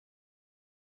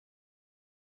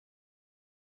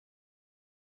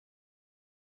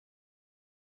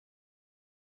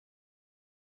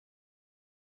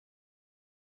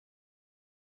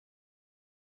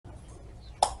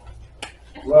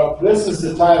Well, this is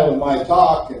the title of my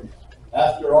talk, and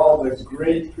after all the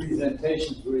great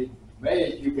presentations we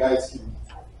made, you guys can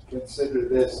consider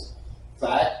this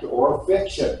fact or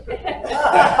fiction. But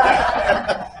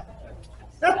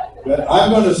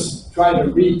I'm going to try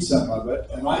to read some of it.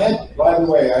 And I had, by the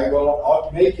way, I'll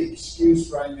make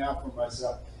excuse right now for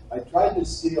myself. I tried to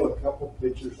steal a couple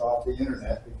pictures off the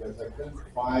internet because I couldn't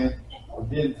find or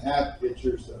didn't have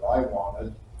pictures that I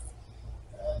wanted.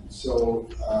 And so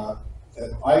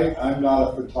I'm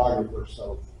not a photographer,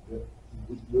 so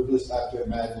you'll just have to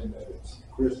imagine that it's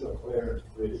crystal clear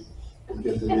and pretty,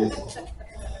 because it is.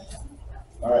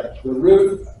 All right, the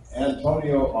route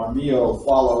Antonio Armijo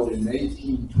followed in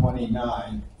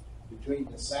 1829 between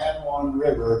the San Juan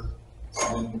River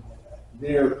and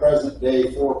near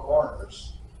present-day Four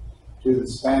Corners to the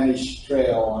Spanish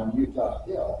Trail on Utah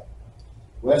Hill,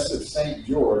 west of St.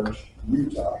 George,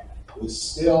 Utah, was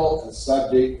still a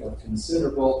subject of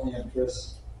considerable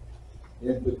interest.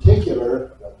 In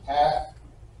particular,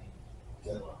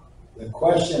 the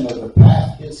question of the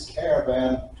path his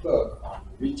caravan took on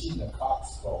reaching the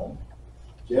Coxcomb,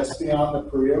 just beyond the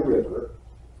Paria River,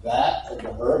 that of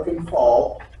the Hurricane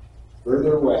Fault,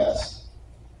 further west,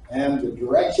 and the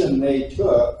direction they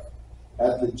took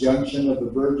at the junction of the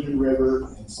Virgin River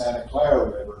and Santa Clara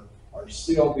River are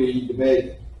still being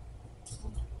debated.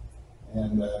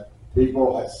 And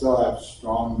people still have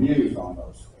strong views on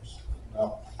those questions.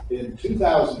 Well, in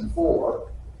 2004,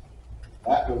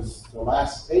 that was the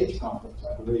last page conference,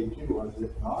 I believe, too, was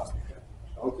it not?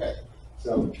 Okay,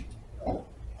 so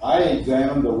I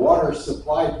examined the water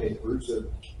supply papers of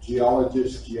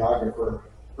geographer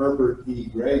Herbert E.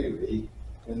 Gregory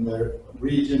in the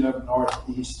region of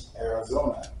northeast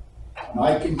Arizona. And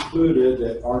I concluded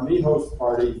that Armijo's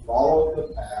party followed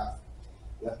the path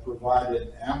that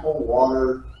provided ample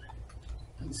water,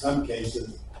 in some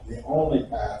cases the only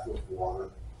path with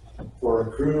water, for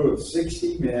a crew of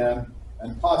 60 men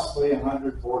and possibly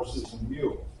 100 horses and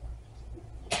mules.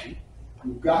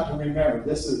 You've got to remember,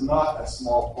 this is not a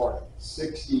small party.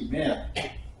 60 men.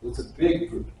 It's a big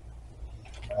group.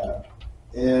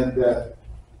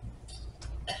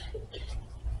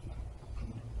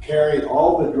 Carried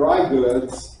all the dry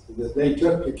goods that they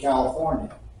took to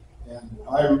California. And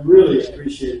I really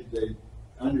appreciated the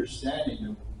understanding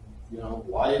of,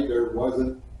 why there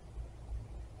wasn't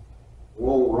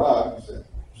wool rugs and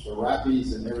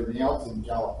serapes and everything else in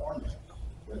California.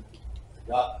 But I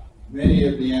got many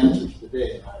of the answers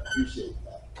today, and I appreciate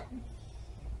that.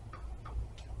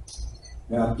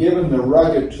 Now, given the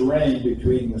rugged terrain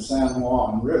between the San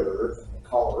Juan River and the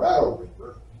Colorado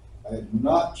River, I have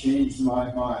not changed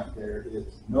my mind. There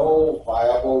is no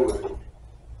viable route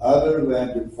other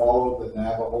than to follow the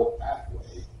Navajo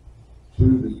pathway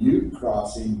to the Ute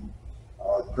crossing,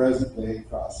 or present-day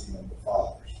crossing of the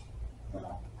Fathers.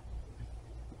 Now,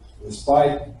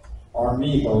 despite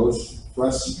Armijo's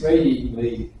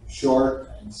frustratingly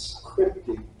short and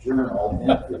cryptic journal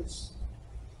entries,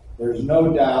 there's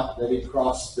no doubt that he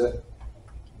crossed the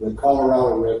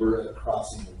Colorado River at the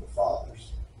crossing of the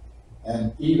Fathers,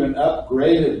 and even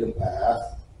upgraded the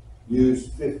path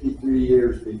used 53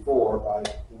 years before by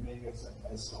Dominguez and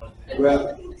Escalante.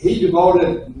 Well, he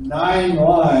devoted 9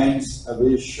 lines of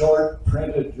his short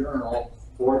printed journal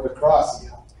for the crossing.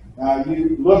 Now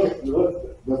you look,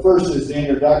 the first is the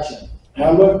introduction.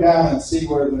 Now look down and see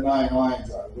where the 9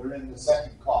 lines are. They're in the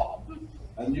second column.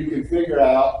 And you can figure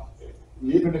out,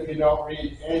 even if you don't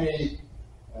read any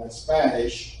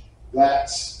Spanish,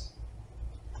 that's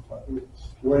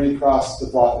where he crossed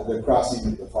the crossing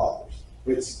of the Fathers.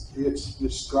 It's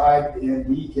described in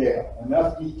detail,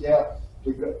 enough detail.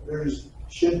 There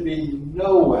should be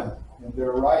no one in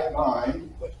their right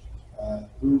mind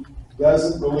who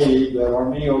doesn't believe that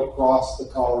Armijo crossed the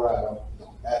Colorado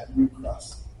at Ute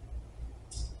Crossing.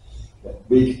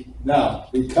 Now,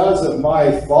 because of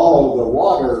my follow the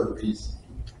water reasoning,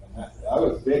 and I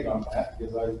was big on that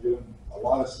because I was doing a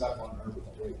lot of stuff on urban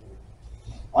water,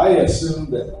 I assumed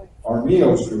that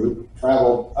Armijo's group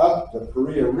traveled up the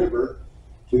Paria River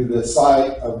to the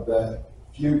site of the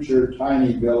future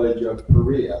tiny village of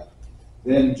Paria,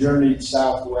 then journeyed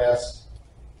southwest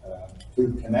to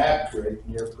Kanab Creek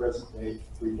near present-day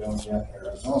Fredonia,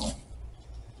 Arizona.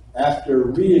 After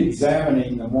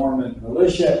re-examining the Mormon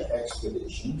militia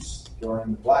expeditions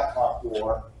during the Black Hawk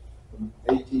War from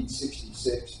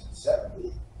 1866 and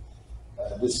 70,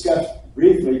 discussed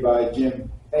briefly by Jim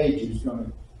Page, who's going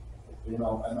to,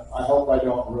 and I hope I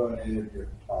don't ruin any of your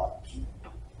talks.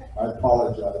 I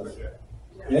apologize.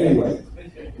 Anyway,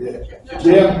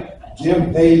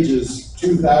 Jim Page's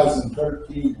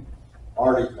 2013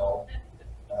 article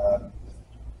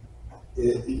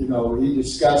you know, he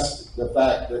discussed the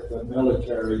fact that the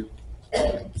military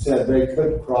said they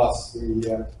couldn't cross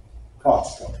the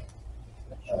Costco.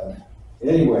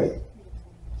 Anyway,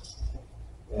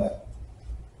 yeah.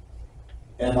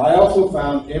 And I also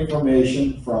found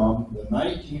information from the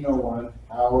 1901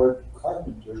 Howard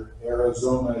Carpenter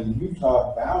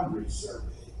Arizona-Utah Boundary Survey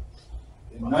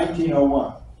in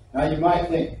 1901. Now you might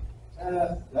think,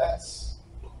 that's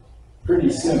pretty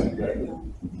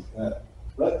soon.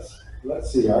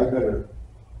 Let's see, I better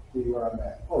see where I'm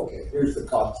at. Okay, here's the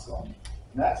Costco. And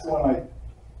that's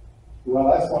when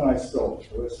I stole it,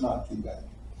 so it's not too bad.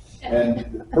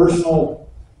 And personal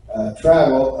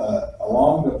travel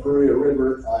along the Paria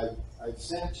River, I've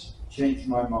since changed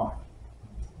my mind.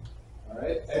 All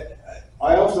right.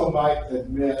 I also might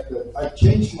admit that I've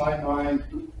changed my mind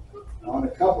on a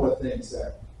couple of things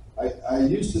there. I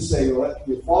used to say, well,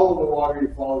 you follow the water,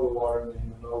 and then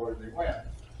you know where they went.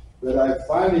 But I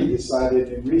finally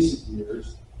decided in recent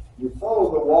years, you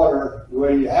follow the water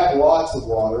where you have lots of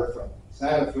water from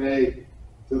Santa Fe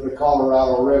to the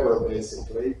Colorado River,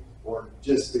 basically, or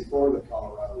just before the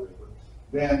Colorado River.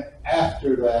 Then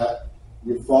after that,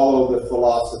 you follow the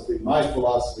philosophy. My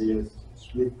philosophy is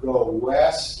you go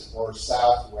west or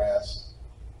southwest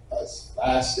as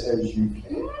fast as you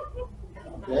can,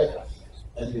 okay?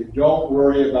 And you don't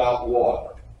worry about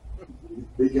water.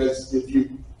 Because if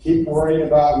you keep worrying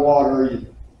about water,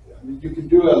 you can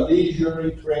do a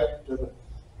leisurely trip to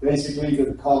basically to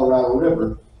the Colorado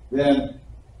River. Then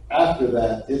after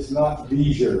that, it's not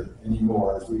leisure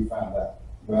anymore, as we found out.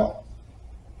 Well,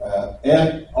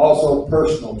 and also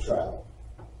personal travel.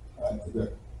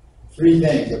 The three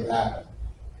things have happened.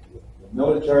 The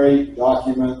military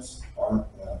documents, are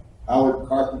Howard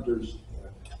Carpenter's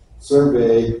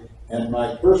survey, and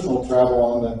my personal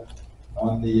travel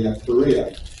on the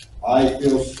Paria. I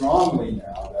feel strongly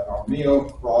now that Armijo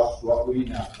crossed what we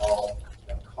now call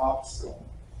the Costco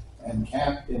and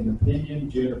camped in the pinyon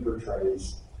juniper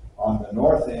trees on the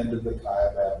north end of the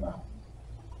Kaibab Mountain.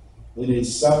 In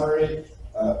his summary,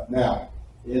 of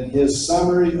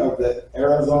the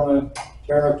Arizona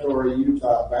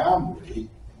Territory-Utah boundary,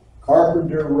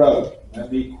 Carpenter wrote,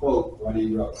 let me quote what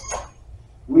he wrote.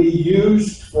 We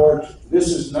used for, this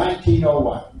is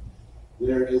 1901,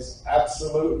 there is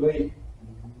absolutely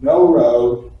no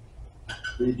road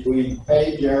between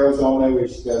Page, Arizona,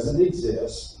 which doesn't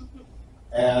exist,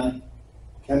 and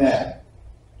Canal.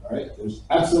 All right, there's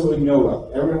absolutely no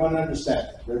road. Everyone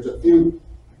understands that. There's a few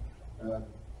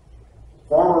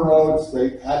farmer roads.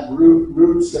 They had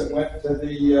routes that went to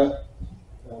the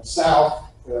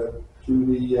south to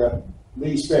the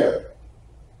Lee's Ferry,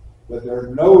 but there are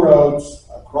no roads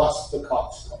across the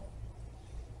Costco.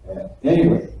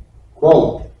 Anyway,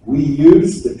 quote, we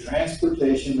used the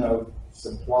transportation of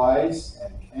supplies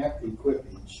and camp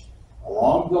equipage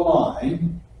along the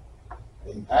line,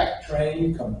 a pack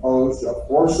train composed of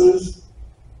horses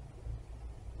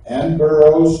and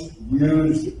burros,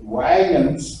 used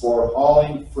wagons for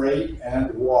hauling freight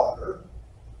and water.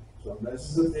 So this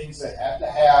is the things they had to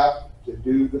have to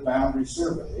do the boundary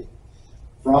survey.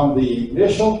 From the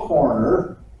initial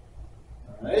corner,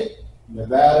 all right,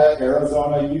 Nevada,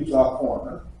 Arizona, Utah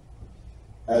corner,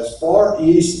 as far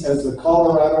east as the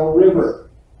Colorado River.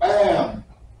 Bam!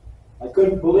 I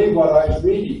couldn't believe what I was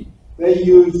reading. They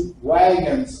used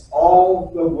wagons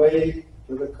all the way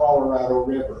to the Colorado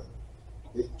River.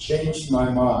 It changed my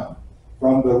mind.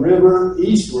 From the river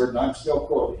eastward, and I'm still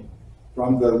quoting,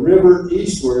 from the river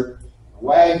eastward,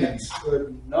 wagons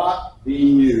could not be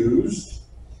used,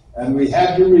 and we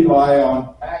had to rely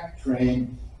on pack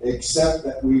train, except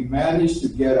that we managed to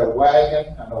get a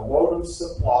wagon and a load of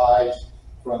supplies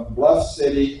from Bluff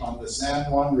City on the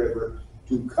San Juan River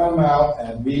to come out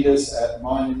and meet us at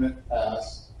Monument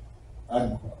Pass,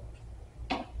 unquote.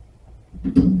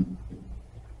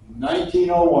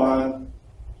 1901,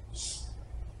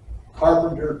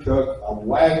 Carpenter took a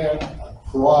wagon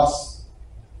across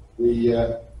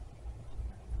the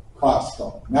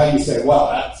Costco. Now you say, well,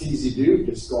 that's easy to do.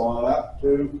 Just go on up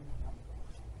to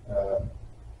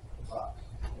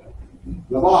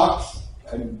the box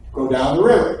and go down the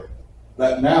river.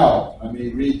 But now, let me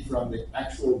read from the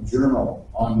actual journal.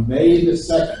 On May the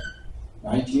 2nd,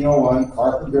 1901,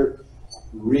 Carpenter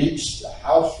reached the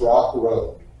House Rock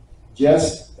Road,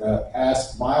 just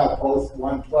past milepost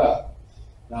 112.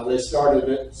 Now they started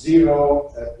at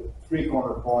 0 at the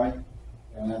three-corner point,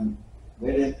 and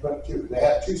they didn't put two. They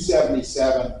had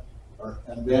 277,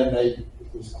 and then it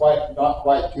was not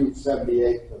quite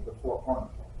 278 at the four-corner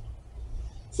point.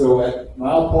 So at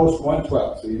milepost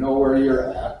 112, so you know where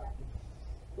you're at.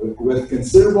 With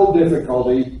considerable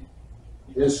difficulty,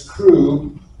 his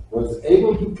crew was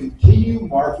able to continue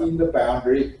marking the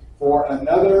boundary for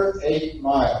another 8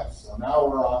 miles. So now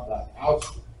we're on the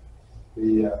House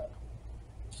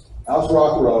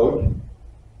Rock Road.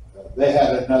 They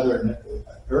had another,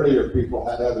 earlier people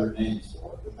had other names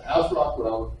for it, but the House Rock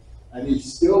Road, and he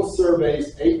still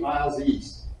surveys 8 miles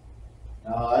east.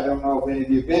 Now, I don't know if any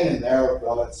of you have been in there,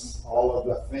 well, it's all of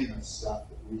the famous stuff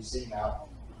that we see now.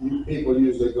 You people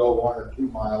usually go 1 or 2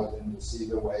 miles in to see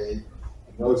the way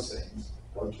and those things,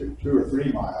 or 2 or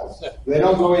 3 miles. They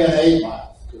don't go in 8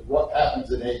 miles, because what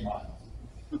happens in 8 miles?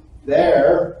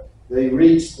 There, they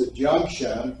reach the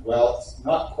junction, well, it's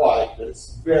not quite, but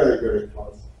it's very, very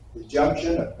close. The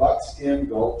junction of Buckskin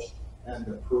Gulch and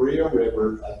the Paria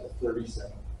River at the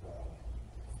 37th parallel.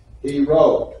 He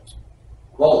wrote,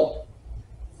 quote,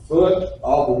 "Foot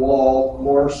of wall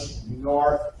course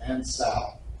north and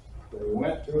south." They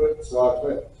went to it, so I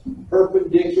put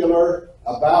perpendicular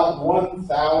about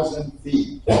 1,000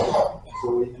 feet.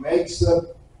 So he makes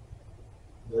the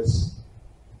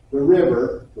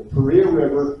river, the Paria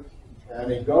River,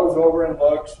 and he goes over and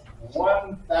looks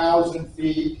 1,000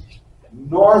 feet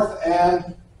north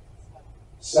and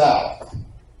south.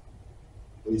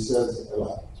 He says,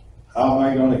 how am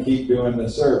I going to keep doing the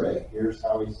survey? Here's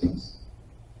how he says.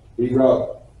 He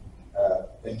wrote,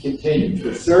 and continued,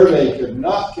 the survey could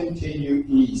not continue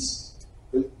east.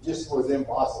 It just was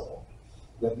impossible.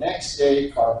 The next day,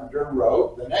 Carpenter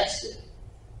wrote, the next day,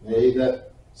 May the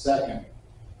 2nd,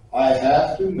 I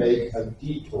have to make a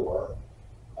detour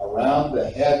around the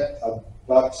head of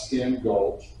Buckskin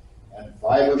Gulch and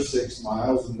 5 or 6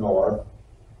 miles north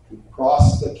to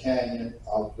cross the canyon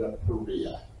of the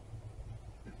Paria.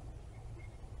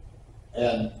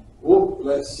 And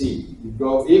let's see,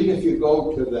 even if you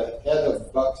go to the head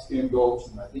of Buckskin Gulch,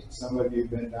 and I think some of you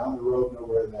have been down the road know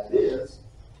where that is,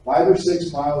 5 or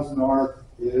 6 miles north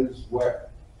is where?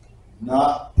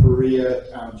 Not Paria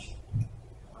Township.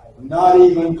 Not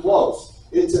even close.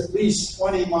 It's at least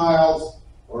 20 miles,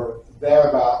 or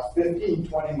thereabout, 15,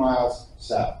 20 miles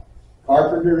south.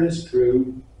 Carpenter and his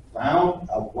crew found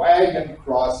a wagon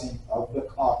crossing of the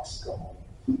Coxcomb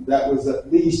that was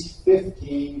at least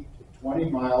 15 to 20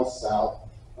 miles south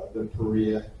of the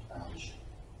Paria Township.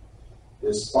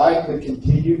 Despite the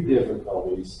continued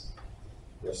difficulties,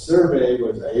 the survey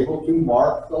was able to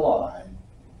mark the line,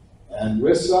 and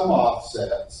with some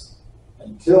offsets,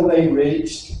 until they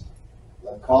reached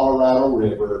the Colorado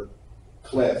River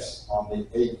cliffs on the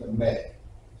 8th of May.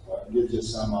 So that gives you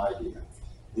some idea.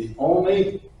 The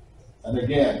only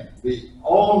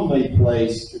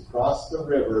place to cross the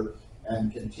river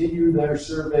and continue their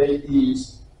survey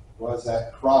east was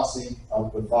at crossing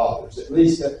of the Fathers, at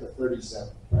least at the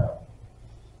 37th parallel.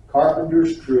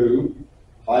 Carpenter's crew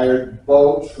hired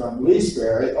boats from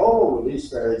Leesbury. Oh,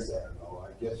 Leesbury's there, though.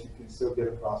 I guess you can still get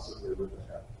across the river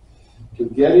there. To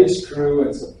get his crew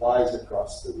and supplies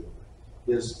across the river.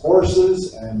 His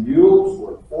horses and mules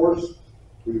were forced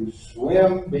to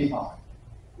swim behind.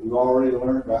 We've already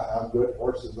learned about how good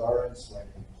horses are in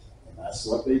swimming, and that's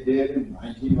what they did in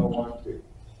 1901 too.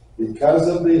 Because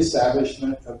of the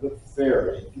establishment of the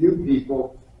ferry, few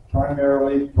people,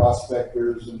 primarily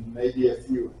prospectors and maybe a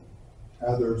few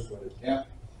others, would attempt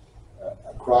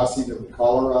a crossing of the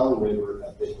Colorado River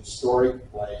at the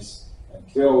historic place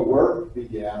until work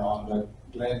began on the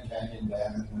Glen Canyon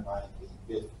Dam in the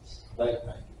 1950s, late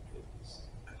 1950s.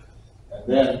 And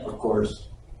then, of course,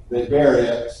 they bury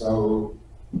it, so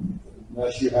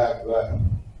unless you have,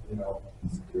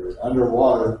 your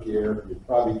underwater gear, you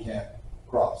probably can't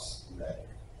cross that area.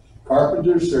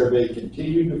 Carpenter's survey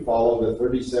continued to follow the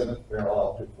 37th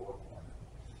parallel to Four Corners.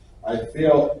 I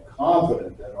feel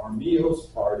confident that Armijo's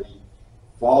party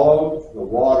followed the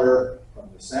water from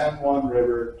the San Juan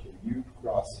River to Ute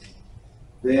Crossing.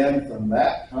 Then, from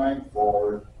that time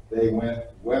forward, they went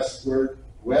westward,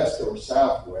 west or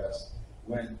southwest,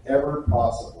 whenever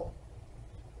possible,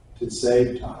 to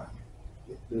save time.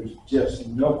 There's just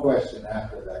no question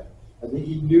after that. I think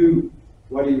he knew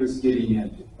what he was getting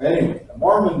into. Anyway, the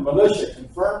Mormon militia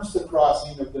confirms the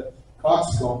crossing of the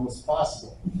Coxcomb was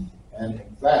possible. And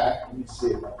in fact, let me see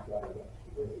if I've got it up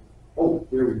here. Oh,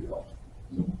 here we go.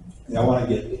 I want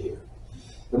to get to here.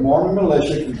 The Mormon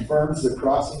militia confirms the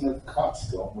crossing of the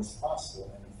Coxcomb was possible.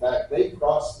 And in fact, they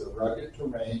crossed the rugged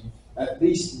terrain at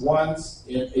least once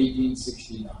in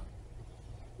 1869.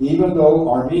 Even though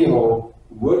Armijo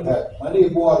would have plenty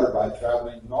of water by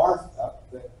traveling north up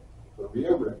the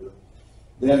Paria River,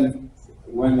 then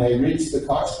when they reached the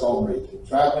Coxcomb region,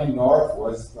 traveling north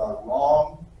was the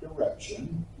wrong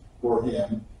direction for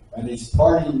him, and his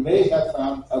party may have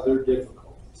found other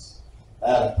difficulties.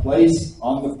 At a place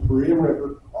on the Paria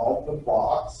River called the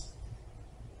Box,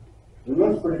 It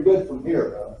looks pretty good from here,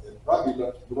 though. It probably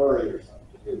looks blurry or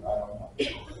something to you, I don't know.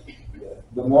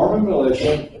 The Mormon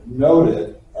militia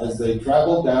noted as they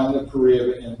traveled down the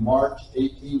Carib in March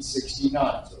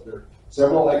 1869, so there are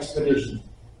several expeditions.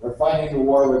 They're fighting the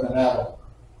war with the Navajo.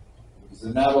 Because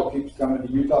the Navajo keeps coming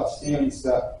to Utah, stealing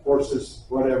stuff, horses,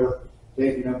 whatever,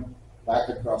 taking them back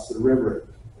across the river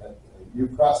that you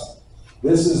cross.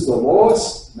 This is the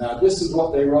lowest. Now, this is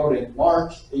what they wrote in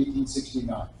March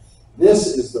 1869. This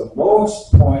is the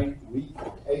lowest point we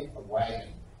can take a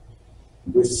wagon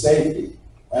with safety,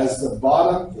 as the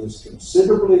bottom is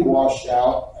considerably washed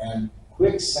out and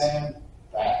quicksand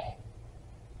bad.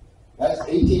 That's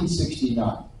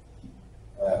 1869.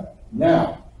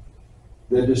 Now,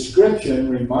 the description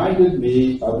reminded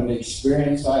me of an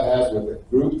experience I had with a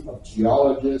group of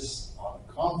geologists on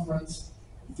a conference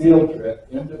field trip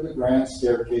into the Grand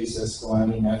Staircase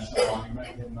Escalante National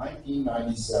Monument in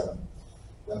 1997.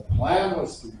 The plan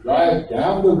was to drive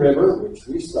down the river, which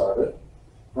we started,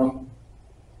 from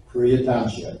Korea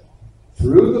Township,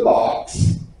 through the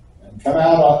box, and come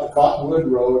out on the Cottonwood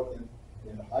Road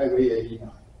in Highway 89.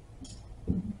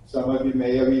 Some of you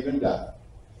may have even done it.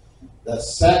 The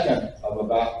second of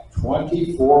about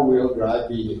 20 four-wheel drive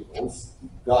vehicles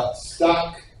got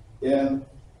stuck in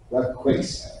the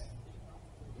quicksand.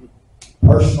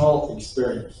 Personal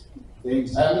experience.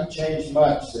 Things haven't changed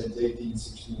much since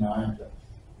 1869 to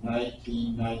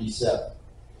 1997.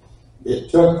 It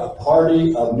took a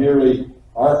party of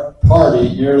of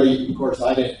course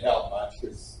I didn't help much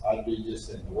because I'd be just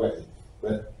in the way,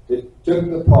 but it took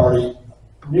the party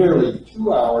nearly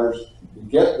 2 hours to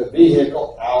get the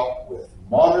vehicle out with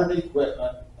modern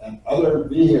equipment and other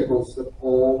vehicles to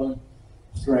pull and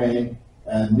strain,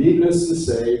 and needless to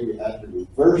say, we had to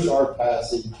reverse our path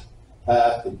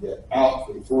to get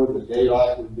out before the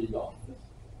daylight would be gone.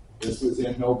 This was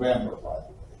in November, by the way.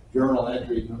 Journal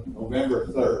entry, November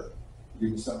 3rd.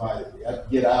 Give you some idea. We had to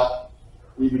get out,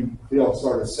 even feel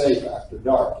sort of safe after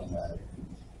dark in that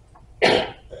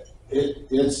area.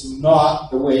 It's not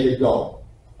the way to go.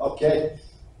 Okay?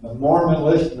 The Mormon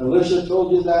militia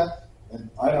told you that. And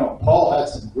I know Paul had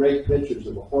some great pictures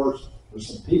of a horse with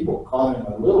some people caught in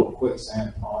a little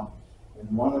quicksand pond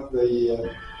in one of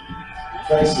the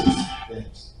traces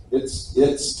things.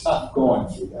 It's tough going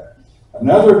through that.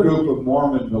 Another group of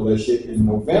Mormon militia in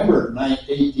November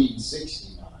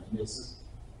 1869, this is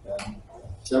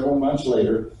several months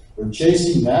later, were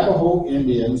chasing Navajo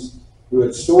Indians who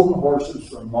had stolen horses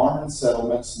from Mormon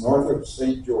settlements north of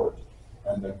St. George.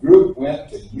 And the group went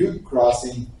to Ute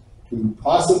Crossing to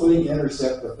possibly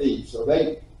intercept the thieves. So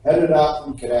they headed out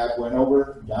from Kanab, went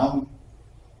over down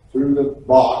through the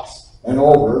box and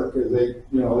over, because they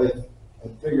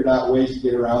had figured out ways to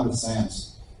get around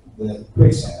the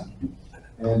quicksand.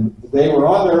 And they were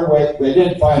on their way, they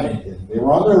didn't find anything. They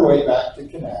were on their way back to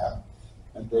Kanab,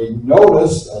 and they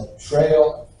noticed a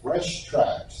trail of fresh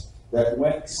tracks that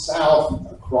went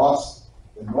south across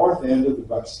the north end of the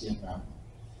Buckskin Mountain.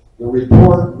 The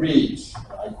report reads,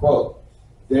 I quote,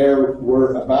 "There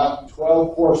were about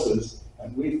 12 horses,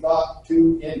 and we thought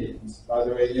 2 Indians." By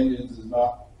the way, Indians is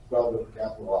not spelled with a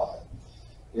capital I.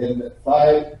 In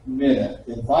 5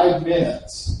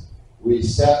 minutes, we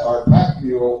set our pack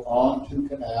mule onto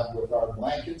Kanab with our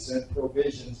blankets and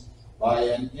provisions by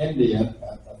an Indian,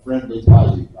 a friendly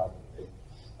Paiute, by the way.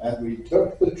 And we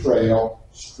took the trail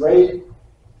straight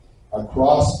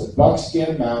across the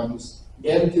Buckskin Mountains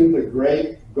into the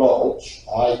Great Gulch,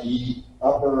 i.e.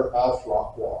 Upper House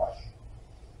Rock Wash,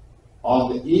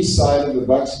 on the east side of the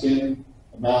Buckskin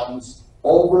Mountains,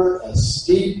 over a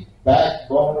steep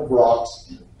backbone of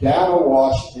rocks, down a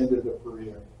wash into the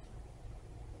Paria.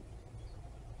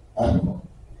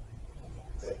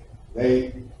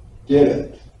 They did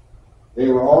it. They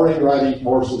were already riding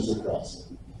horses across it.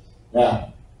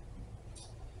 Now,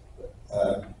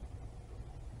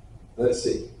 let's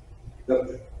see.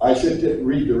 I should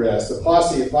read the rest. The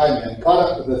posse of 5 men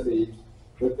caught up with the thieves,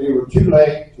 but they were too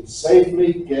late to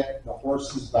safely get the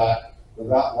horses back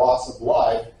without loss of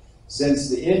life, since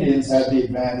the Indians had the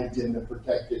advantage in the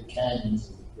protected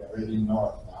canyons heading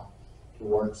north now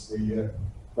towards the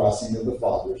crossing of the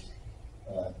Fathers.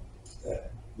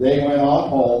 They went on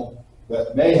home,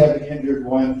 but may have injured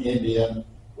one Indian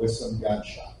with some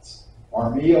gunshots.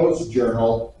 Armijo's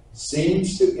journal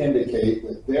seems to indicate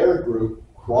that their group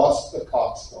crossed the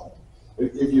Coxcomb.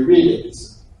 If you read it,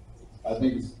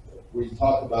 we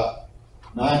talk about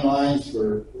 9 lines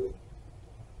for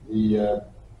the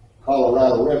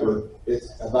Colorado River.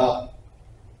 It's about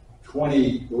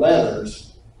 20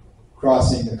 letters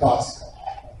crossing the Coxcomb.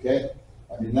 Okay,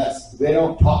 I mean they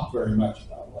don't talk very much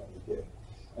about what they did,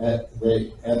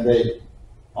 and they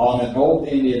on an old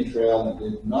Indian trail and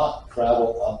did not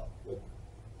travel up the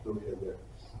Korea River.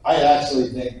 I actually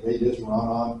think they just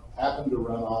happened to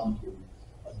run on to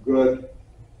a good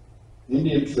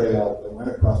Indian trail that went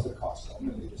across the Costco,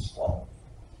 and they just followed.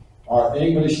 Our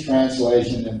English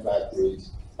translation, in fact,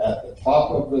 reads, "At the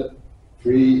top of the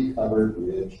tree-covered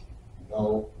ridge,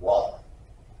 no water."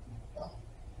 Now,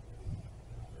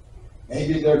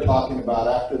 maybe they're talking about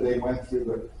after they went through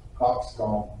the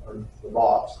coxcomb or the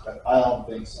box, but I don't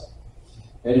think so.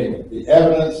 Anyway, the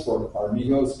evidence for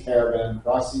Armijo's caravan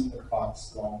crossing the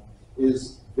coxcomb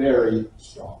is very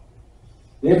strong.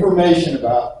 The information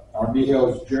about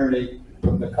Armijo's journey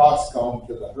from the coxcomb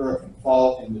to the Hurricane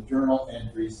Fall in the journal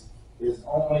entries is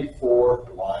only 4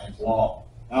 lines long.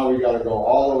 Now we got to go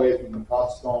all the way from the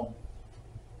coxcomb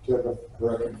to the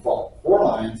Hurricane Fall. 4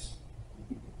 lines.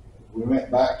 If we went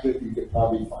back to it, you could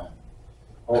probably find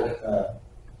it.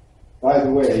 By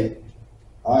the way,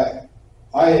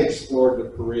 I explored the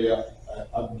Korea.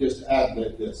 I'm just add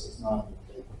this. It's not on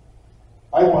the paper.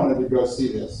 I wanted to go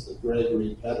see this, the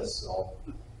Gregory pedestal,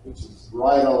 which is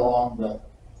right along the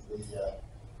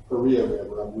Korea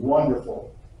River. A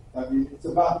wonderful. I mean, it's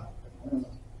about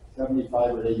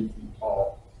 75 or 80 feet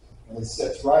tall, and it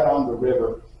sits right on the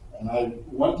river. And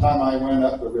one time I went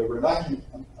up the river,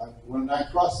 and when I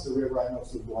crossed the river, I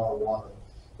noticed there was a lot of water.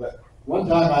 But one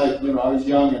time I was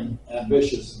young and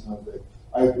ambitious in those days.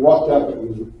 I walked up, it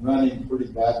was running pretty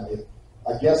badly.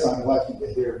 I guess I'm lucky to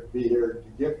be here to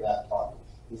give that talk,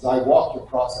 because I walked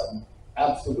across an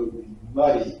absolutely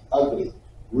muddy, ugly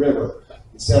river.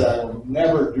 He said I will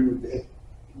never do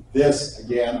this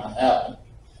again. I haven't.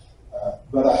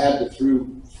 But I had to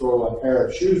throw a pair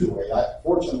of shoes away.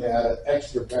 Fortunately, I had an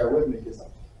extra pair with me because I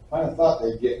kind of thought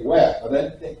they'd get wet, but I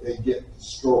didn't think they'd get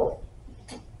destroyed.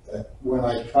 When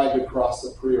I tried to cross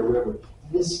the Korea River,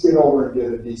 just get over and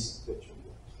get a decent picture.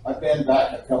 I've been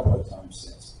back a couple of times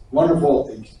since. Wonderful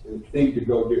thing to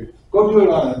go do. Go do it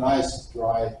on a nice,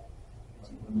 dry,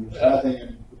 when there's nothing,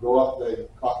 and go up the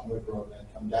Cottonwood Road and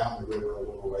come down the river a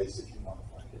little ways if you want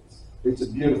to find it. It's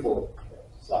a beautiful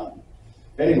sight.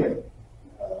 Anyway,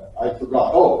 I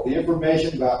forgot. Oh, the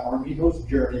information about Armijo's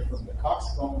journey from the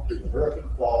coxcomb to the Hurricane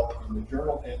Fall in the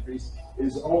journal entries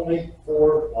is only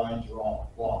 4 lines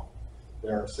long.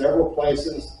 There are several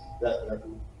places that the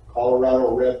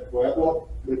Colorado Red Pueblo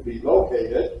could be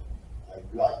located.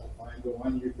 I'd like to find the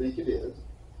one you think it is.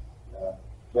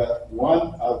 But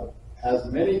has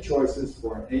many choices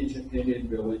for an ancient Indian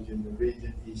village in the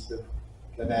region east of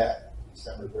Kanab,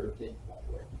 December 13th, by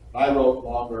the way. I wrote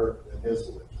longer than his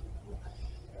village.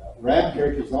 Ram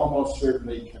Creek is almost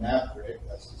certainly Kanab Creek,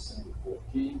 that's December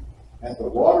 14th. And the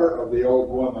water of the old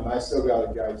woman, I still got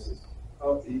a guy who says,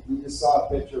 oh, he just saw a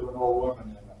picture of an old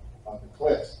woman on the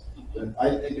cliffs. And I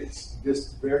think it's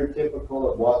just very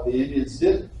typical of what the Indians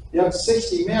did. You have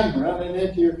 60 men running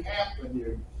into your camp, and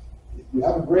you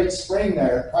have a great spring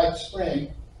there, a tight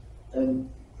spring, and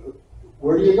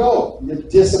where do you go? You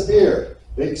disappear,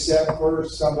 except for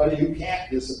somebody who can't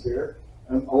disappear,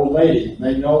 an old lady.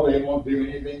 They know they won't do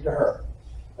anything to her.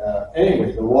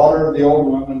 Anyway, the water of the old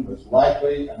woman was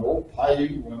likely an old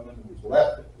Paiute woman who was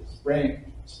left at the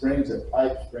springs at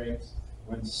Pipe Springs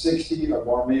when 60 of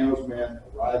Armijo's men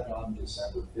arrived on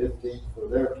December 15th for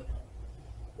their camp.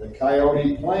 The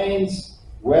Coyote Plains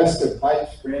west of Pipe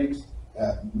Springs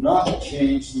have not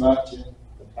changed much in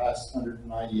the past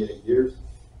 198 years.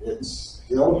 It's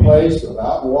still a place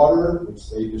without water, which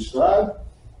they describe,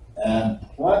 and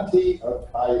plenty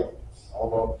of coyotes.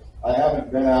 Although I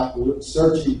haven't been out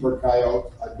searching for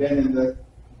coyotes. I've been in the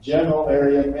general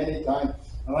area many times,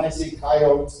 and I see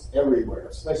coyotes everywhere,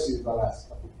 especially the last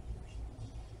couple of years.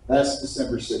 That's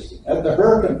December 16th. At the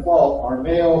Hurricane Fall,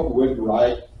 Armijo would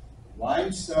write,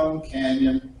 limestone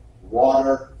canyon,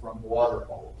 water from water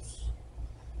holes.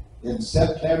 In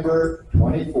September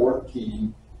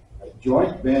 2014, a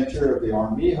joint venture of the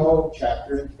Armijo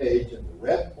chapter in Page and the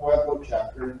Red Pueblo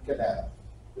chapter in Kanab,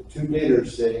 the 2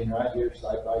 leaders sitting right here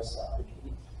side by side,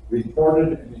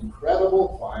 reported an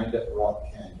incredible find at Rock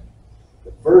Canyon,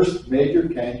 the first major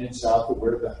canyon south of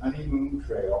where the Honeymoon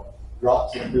Trail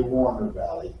drops into Warner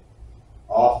Valley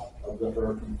off of the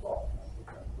Hurricane Fall.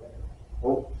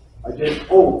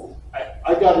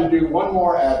 I got to do one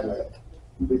more ad-lib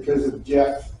because of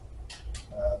Jeff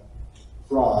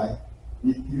Fry.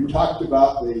 You talked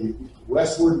about the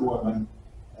westward woman,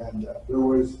 and there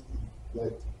was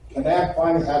the Kanab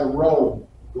finally had a road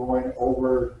going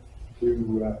over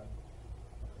to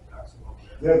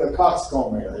the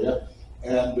Coxcomb area,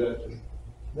 and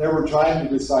they were trying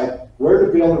to decide where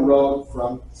to build a road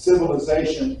from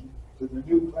civilization to the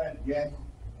new Glen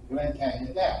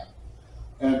Canyon Dam.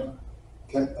 And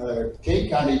Kane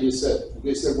County just said,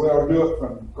 they said, well, do it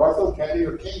from Garfield County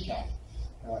or Kane County.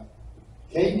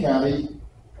 Kane County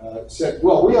said,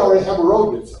 well, we already have a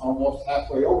road that's almost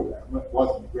halfway over there. It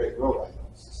wasn't a great road, I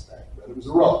don't suspect, but it was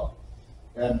a road.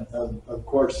 And of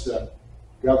course,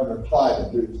 Governor Clyde, I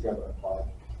believe it was Governor Clyde.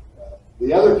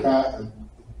 The other county,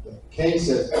 Kane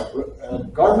says,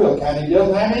 Garfield County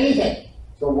doesn't have anything.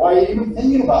 So why are you even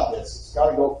thinking about this? It's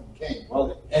got to go from Kane.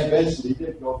 Well, eventually it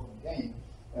did go from Kane.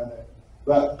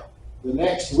 But the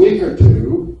next week or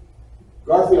two,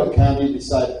 Garfield County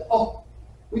decided, oh,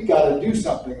 we got to do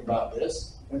something about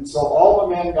this. And so all the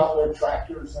men got their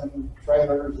tractors and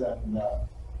trailers and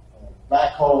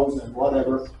backhoes and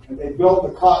whatever, and they built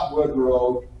the Cottonwood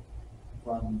Road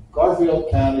from Garfield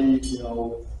County,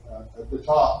 at the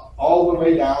top, all the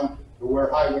way down to where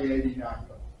Highway 89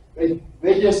 goes.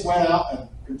 They just went out and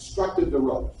constructed the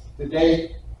road.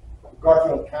 Today,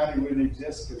 Garfield County wouldn't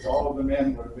exist because all of the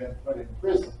men would have been put in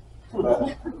prison.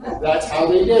 But that's how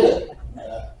they did it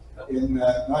in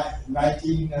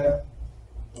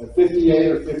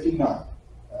 1958 or 59.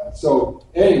 So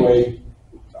anyway,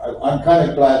 I'm kind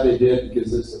of glad they did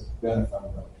because it's a benefit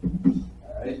road.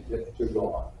 All right, to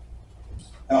go on.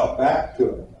 Now back to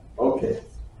it. Okay,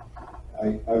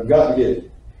 I've got to get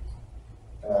it.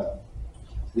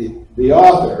 The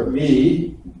author,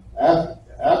 me,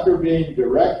 after being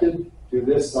directed to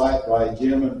this site by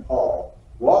Jim and Paul,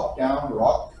 walked down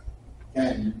Rock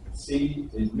Canyon to see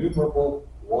innumerable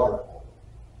waterfalls.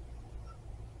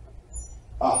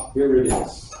 Here it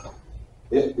is.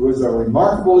 It was a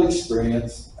remarkable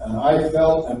experience, and I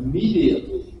felt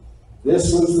immediately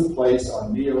this was the place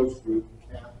Armijo's group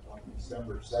camped on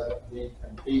December 17th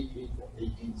and 18th of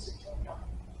 1869.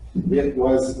 It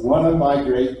was one of my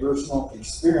great personal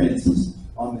experiences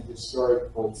on the historic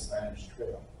Old Spanish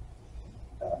Trail.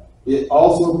 It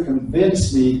also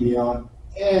convinced me beyond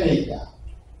any doubt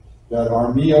that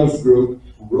Armijo's group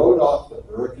rode off the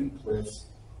Hurricane Cliffs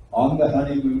on the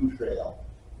Honeymoon Trail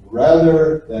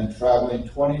rather than traveling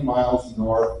 20 miles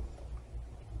north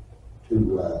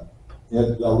to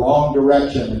in the wrong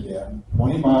direction again,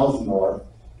 20 miles north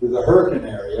to the Hurricane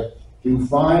area to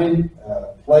find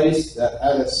a place that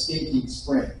had a stinking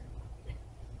spring.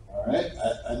 All right,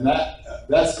 and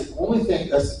that's the only thing.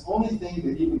 That's the only thing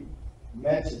that even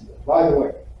mentioned it. By the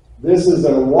way, this is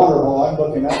a water hole. I'm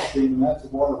looking upstream, and that's a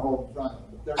water hole in front of me.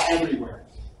 But they're everywhere.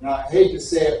 Now, I hate to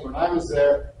say it. When I was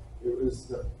there, it was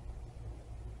the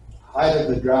height of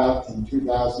the drought in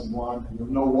 2001, and there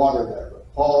was no water there.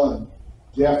 But Paul and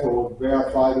Jeff will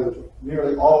verify there's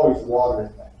nearly always water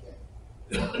in that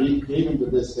cave, even to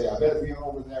this day. I bet if you're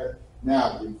over there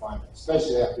now, you'll find it,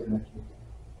 especially after next weekend.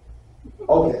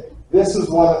 Okay, this is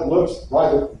what it looks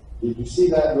like. Did you see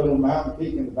that little mountain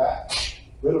peak in the back?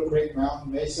 Little Creek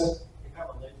Mountain Mesa? We have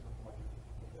a laser pointer.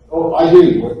 Oh, I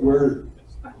do. We're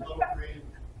It's the little green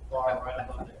bar right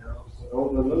above the arrows. oh,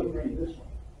 the little green, this one.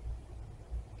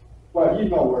 Well, you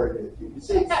know where it is. You can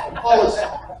see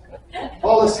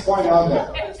Paulus point on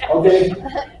there. Okay.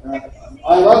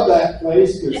 I love that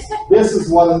place because this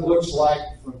is what it looks like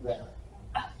from there.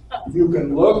 You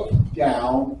can look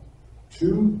down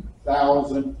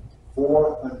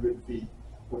 2,400 feet.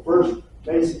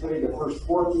 Basically, the first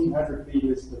 1,400 feet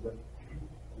is to the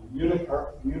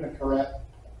Unicurret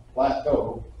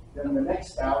Plateau. Then the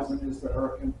next 1,000 is the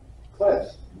Hurricane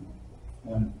Cliffs.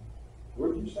 And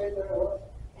where did you say that was?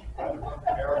 Right above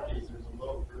the arrow keys, there's a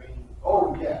little green.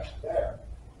 Oh, yeah, there.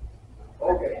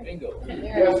 Okay. Bingo.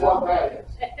 Guess what that is?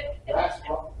 That's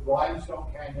what Limestone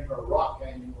Canyon or Rock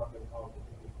Canyon, what they call it.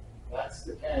 That's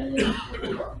the canyon.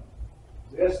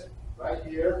 This right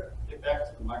here. Get back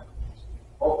to the microphone.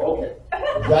 Oh, okay.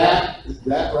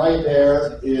 That right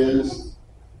there is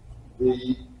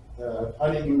the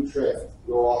Honeymoon Trail.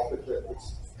 Go off the cliff.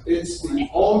 It's the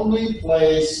only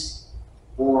place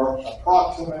for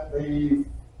approximately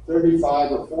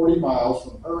 35 or 40 miles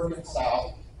from Hurricane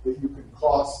South that you can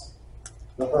cross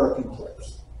the Hurricane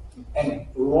Cliffs. And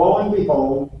lo and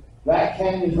behold, that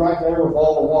canyon's right there with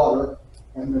all the water.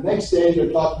 And the next day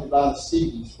they're talking about a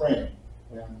stinking spring.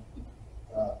 And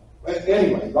but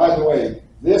anyway, by the way,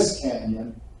 this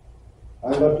canyon, I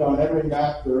looked on every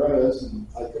map there is, and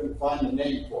I couldn't find a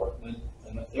name for it.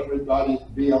 And everybody,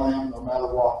 BLM, no matter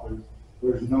what,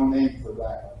 there's no name for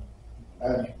that one.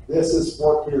 And this is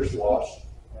Fort Pierce Wash.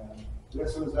 And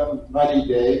this was a muddy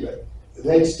day, but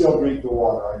they'd still drink the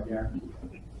water, I guarantee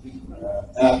you,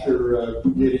 after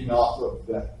getting off of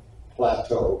the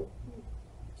plateau.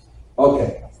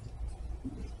 Okay.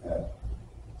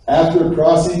 After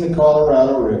crossing the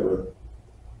Colorado River,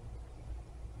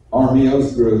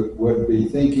 Armijo's group would be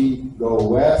thinking go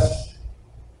west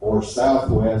or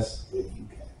southwest if you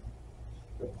can.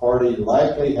 party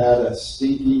likely had a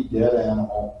stinky dead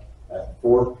animal at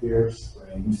Fort Pierce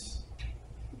Springs.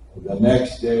 The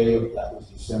next day, that was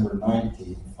December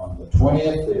 19th, on the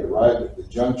 20th, they arrived at the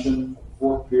junction of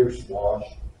Fort Pierce Wash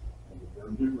and the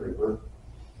Virgin River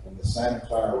and the Santa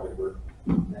Clara River,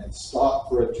 and stopped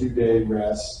for a 2-day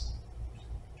rest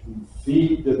to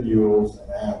feed the mules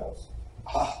and animals.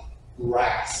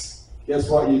 Grass. Guess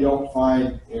what you don't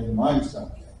find in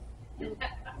limestone canyon?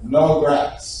 No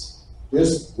grass.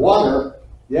 Just water,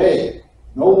 yay.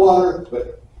 No water,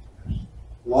 but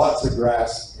lots of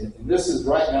grass. And this is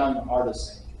right now in the heart of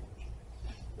St. George.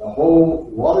 The whole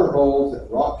water holes at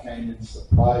Rock Canyon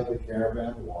supplied the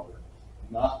caravan water,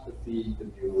 not to feed the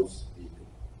mules either.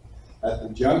 At the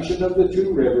junction of the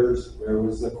two rivers, there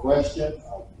was the question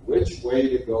of which way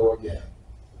to go again.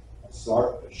 A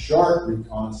sharp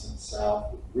reconnaissance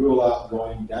south would rule out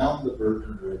going down the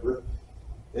Virgin River.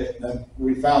 And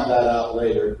we found that out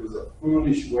later. It was a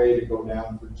foolish way to go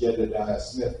down for Jedediah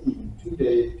Smith, even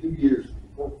 3 years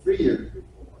before.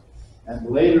 And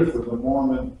later for the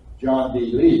Mormon John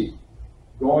D. Lee,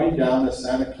 going down the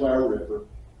Santa Clara River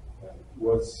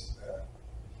was,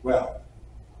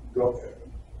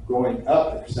 going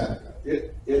up the Santa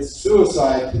Clara. It's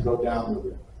suicide to go down the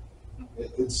river.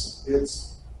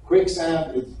 It's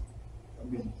quicksand.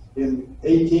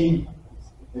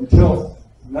 Until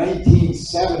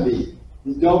 1970,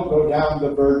 you don't go down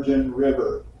the Virgin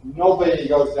River. Nobody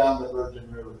goes down the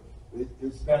Virgin River.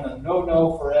 It's been a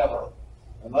no-no forever,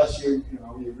 unless you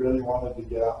really wanted to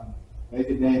get out and make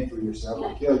a name for yourself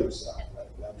or kill yourself.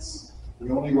 That's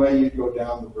the only way you go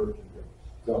down the Virgin River.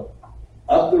 So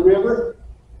up the river,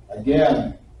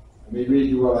 again, let me read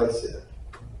you what I said.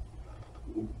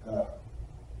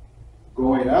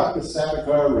 Going up the Santa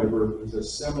Clara River was a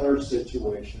similar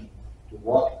situation to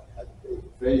what had been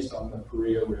faced on the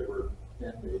Paria River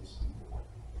 10 days before.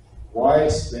 Why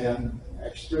spend an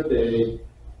extra day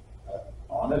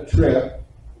on a trip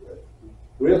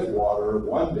with water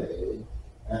one day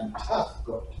and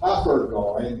tougher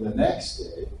going the next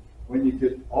day when you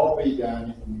could all be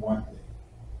done in one day?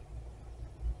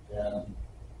 And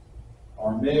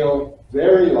Armijo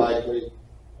very likely,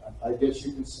 I guess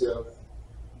you can still,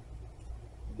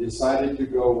 decided to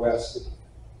go west again.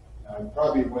 Now, he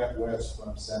probably went west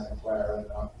from Santa Clara,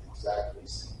 not exactly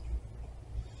St. George.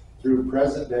 Through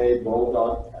present-day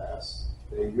Bulldog Pass,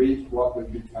 they reached what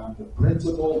would become the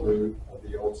principal route of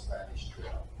the old Spanish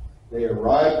Trail. They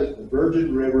arrived at the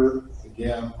Virgin River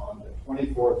again on the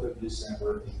 24th of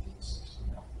December,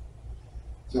 1869.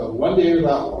 So one day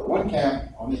without water, one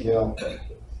camp on the hill,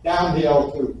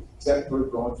 downhill too, except for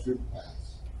going through the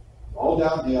pass. All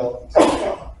downhill,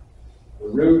 except the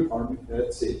route,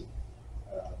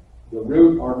 the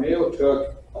route Armijo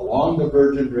took along the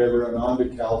Virgin River and on to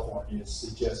California is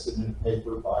suggested in a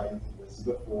paper by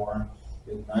Elizabeth Warren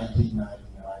in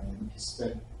 1999, and it's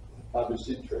been published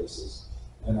in Traces.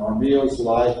 And Armijo's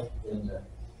life in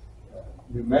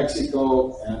New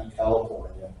Mexico and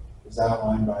California is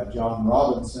outlined by John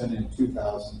Robinson in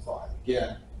 2005,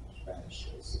 again in Spanish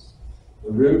Traces.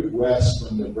 The route west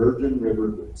from the Virgin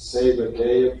River would save a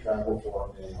day of travel for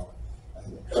Armijo,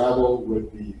 and the travel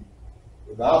would be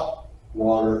without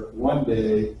water one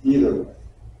day either way.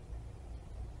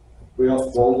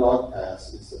 Bulldog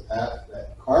Pass is the path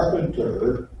that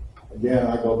Carpenter, again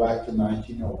I go back to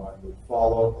 1901, would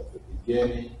follow at the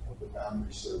beginning of the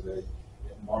boundary survey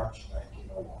in March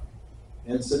 1901.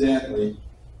 Incidentally,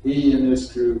 he and his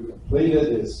crew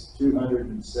completed his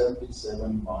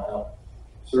 277-mile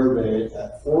survey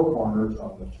at Four Corners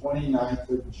on the 29th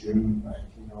of June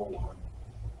 1901.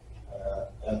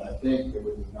 And I think it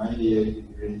was 98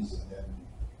 degrees, and then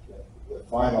the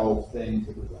final thing,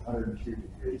 it was 102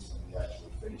 degrees when they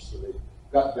actually finished. So they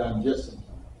got done just in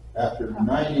time. After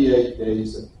 98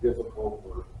 days of difficult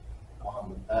work on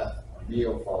the path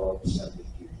Armijo followed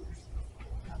 72 years.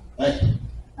 Thank you.